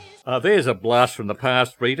There's a blast from the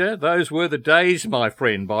past, Rita. Those were the days, my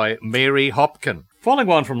friend, by Mary Hopkin. Following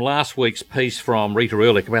on from last week's piece from Rita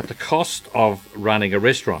Erlich about the cost of running a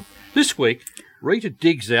restaurant. This week, Rita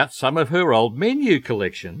digs out some of her old menu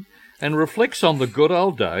collection and reflects on the good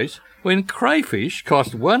old days when crayfish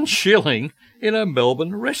cost 1 shilling in a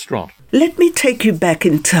Melbourne restaurant. Let me take you back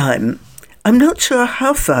in time. I'm not sure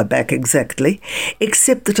how far back exactly,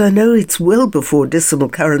 except that I know it's well before decimal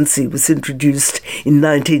currency was introduced in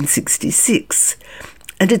 1966.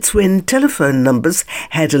 And it's when telephone numbers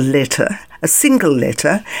had a letter, a single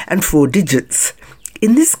letter, and 4 digits.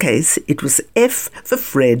 In this case, it was F for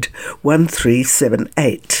Fred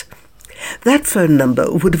 1378. That phone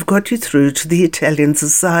number would have got you through to the Italian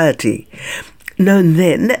Society, known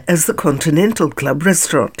then as the Continental Club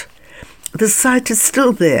Restaurant. The site is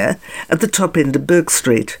still there at the top end of Burke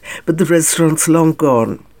Street, but the restaurant's long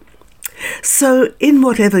gone. So, in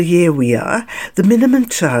whatever year we are, the minimum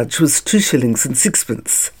charge was 2 shillings and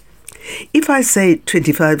sixpence. If I say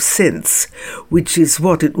 25 cents, which is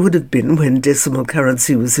what it would have been when decimal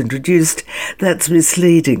currency was introduced, that's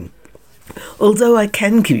misleading. Although I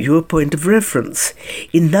can give you a point of reference.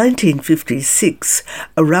 In 1956,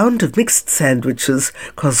 a round of mixed sandwiches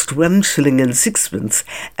cost 1 shilling and sixpence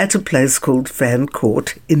at a place called Fan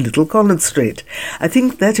Court in Little Collins Street. I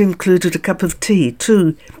think that included a cup of tea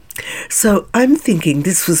too. So I'm thinking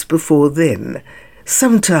this was before then,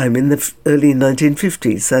 sometime in the early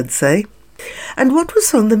 1950s, I'd say. And what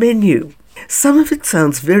was on the menu? Some of it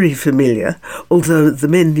sounds very familiar, although the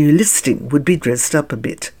menu listing would be dressed up a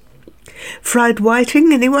bit. Fried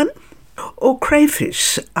whiting, anyone? Or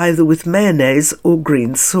crayfish, either with mayonnaise or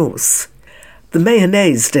green sauce. The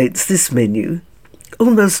mayonnaise dates this menu.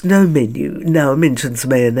 Almost no menu now mentions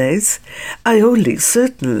mayonnaise. Aioli,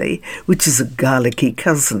 certainly, which is a garlicky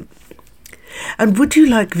cousin. And would you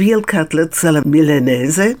like veal cutlets alla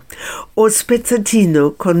milanese or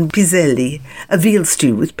spezzatino con piselli, a veal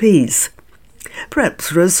stew with peas?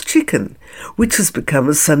 Perhaps roast chicken, which has become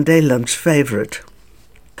a Sunday lunch favourite.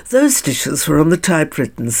 Those dishes were on the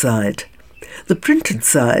typewritten side. The printed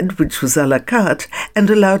side, which was à la carte and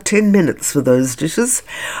allowed 10 minutes for those dishes,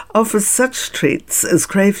 offers such treats as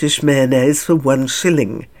crayfish mayonnaise for 1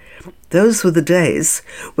 shilling. Those were the days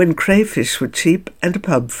when crayfish were cheap and a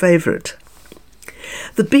pub favourite.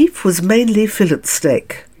 The beef was mainly fillet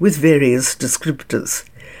steak, with various descriptors.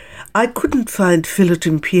 I couldn't find fillet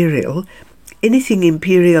imperial, anything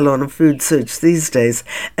imperial on a food search these days,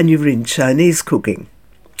 and you're in Chinese cooking.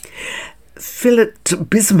 Fillet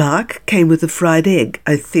Bismarck came with a fried egg,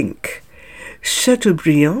 I think.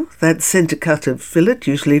 Chateaubriand, that centre cut of fillet,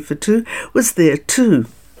 usually for 2, was there too.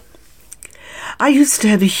 I used to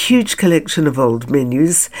have a huge collection of old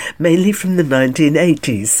menus, mainly from the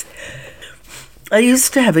 1980s.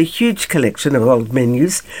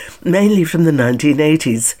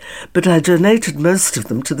 But I donated most of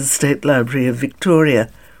them to the State Library of Victoria.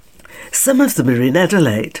 Some of them are in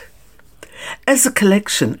Adelaide. As a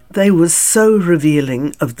collection, they were so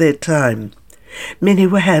revealing of their time. Many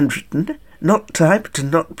were handwritten, not typed and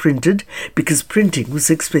not printed, because printing was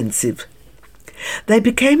expensive. They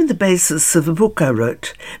became the basis of a book I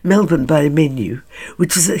wrote, Melbourne by Menu,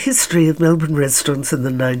 which is a history of Melbourne restaurants in the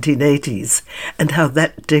 1980s and how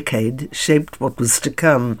that decade shaped what was to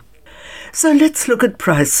come. So let's look at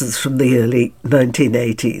prices from the early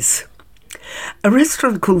 1980s. A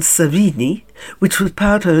restaurant called Savini, which was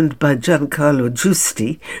part owned by Giancarlo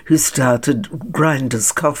Giusti, who started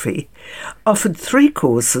Grinders Coffee, offered 3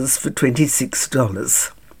 courses for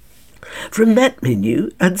 $26. From that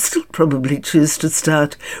menu, I'd still probably choose to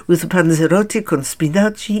start with panzerotti con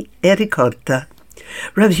spinaci e ricotta,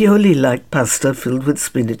 ravioli-like pasta filled with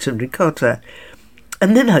spinach and ricotta.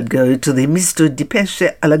 And then I'd go to the misto di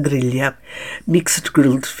pesce alla griglia, mixed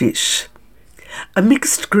grilled fish. A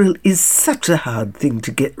mixed grill is such a hard thing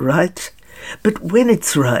to get right, but when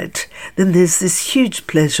it's right, then there's this huge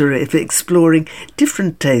pleasure of exploring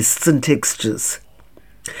different tastes and textures.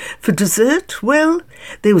 For dessert, well,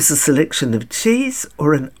 there was a selection of cheese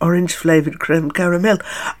or an orange-flavoured creme caramel.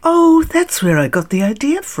 Oh, that's where I got the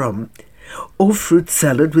idea from. Or fruit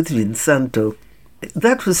salad with Vinsanto.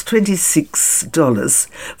 That was $26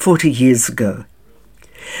 40 years ago.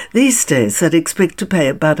 These days, I'd expect to pay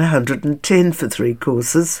about $110 for 3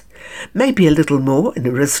 courses, maybe a little more in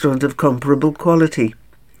a restaurant of comparable quality.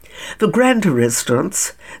 For grander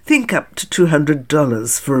restaurants, think up to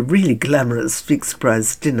 $200 for a really glamorous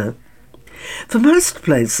fixed-price dinner. For most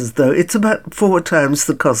places, though, it's about 4 times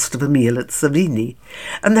the cost of a meal at Savini,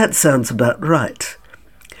 and that sounds about right.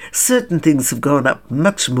 Certain things have gone up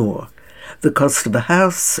much more. The cost of a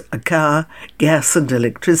house, a car, gas and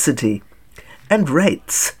electricity. And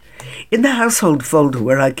rates. In the household folder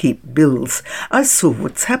where I keep bills, I saw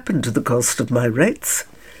what's happened to the cost of my rates.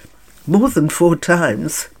 More than 4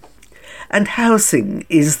 times. And housing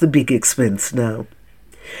is the big expense now.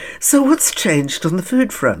 So what's changed on the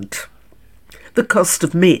food front? The cost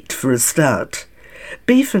of meat, for a start.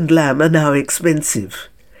 Beef and lamb are now expensive.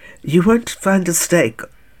 You won't find a steak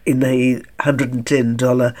in a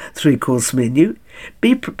 $110 three-course menu.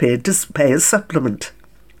 Be prepared to pay a supplement.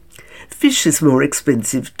 Fish is more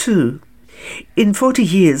expensive too. In 40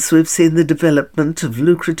 years, we've seen the development of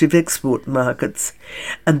lucrative export markets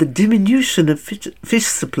and the diminution of fish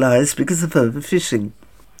supplies because of overfishing.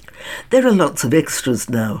 There are lots of extras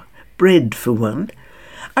now. Bread, for one.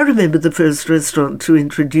 I remember the first restaurant to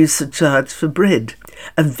introduce a charge for bread,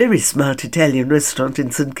 a very smart Italian restaurant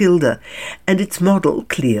in St Kilda, and its model,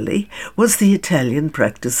 clearly, was the Italian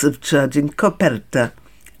practice of charging coperta,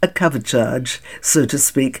 a cover charge, so to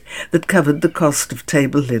speak, that covered the cost of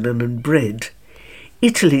table linen and bread.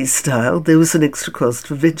 Italy style, there was an extra cost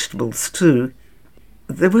for vegetables too.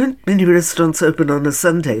 There weren't many restaurants open on a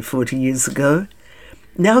Sunday 40 years ago.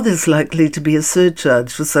 Now there's likely to be a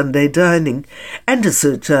surcharge for Sunday dining and a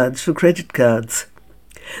surcharge for credit cards.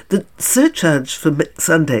 The surcharge for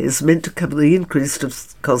Sunday is meant to cover the increased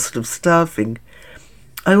cost of staffing.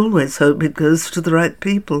 I always hope it goes to the right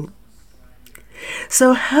people.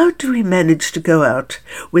 So how do we manage to go out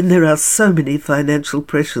when there are so many financial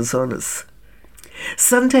pressures on us?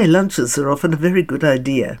 Sunday lunches are often a very good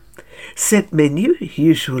idea. Set menu,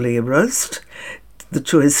 usually a roast. The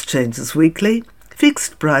choice changes weekly.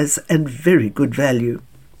 Fixed price and very good value.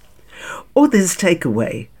 Or there's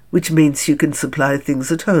takeaway, which means you can supply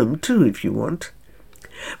things at home too if you want.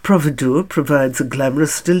 Providur provides a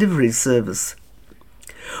glamorous delivery service.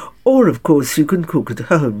 Or, of course, you can cook at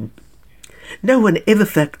home. No one ever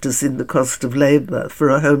factors in the cost of labour for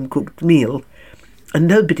a home-cooked meal, and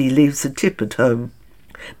nobody leaves a tip at home.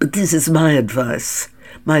 But this is my advice,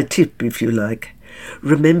 my tip if you like.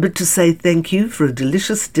 Remember to say thank you for a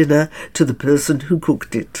delicious dinner to the person who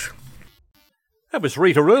cooked it. That was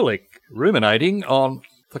Rita Erlich ruminating on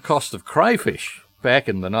the cost of crayfish back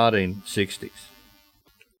in the 1960s.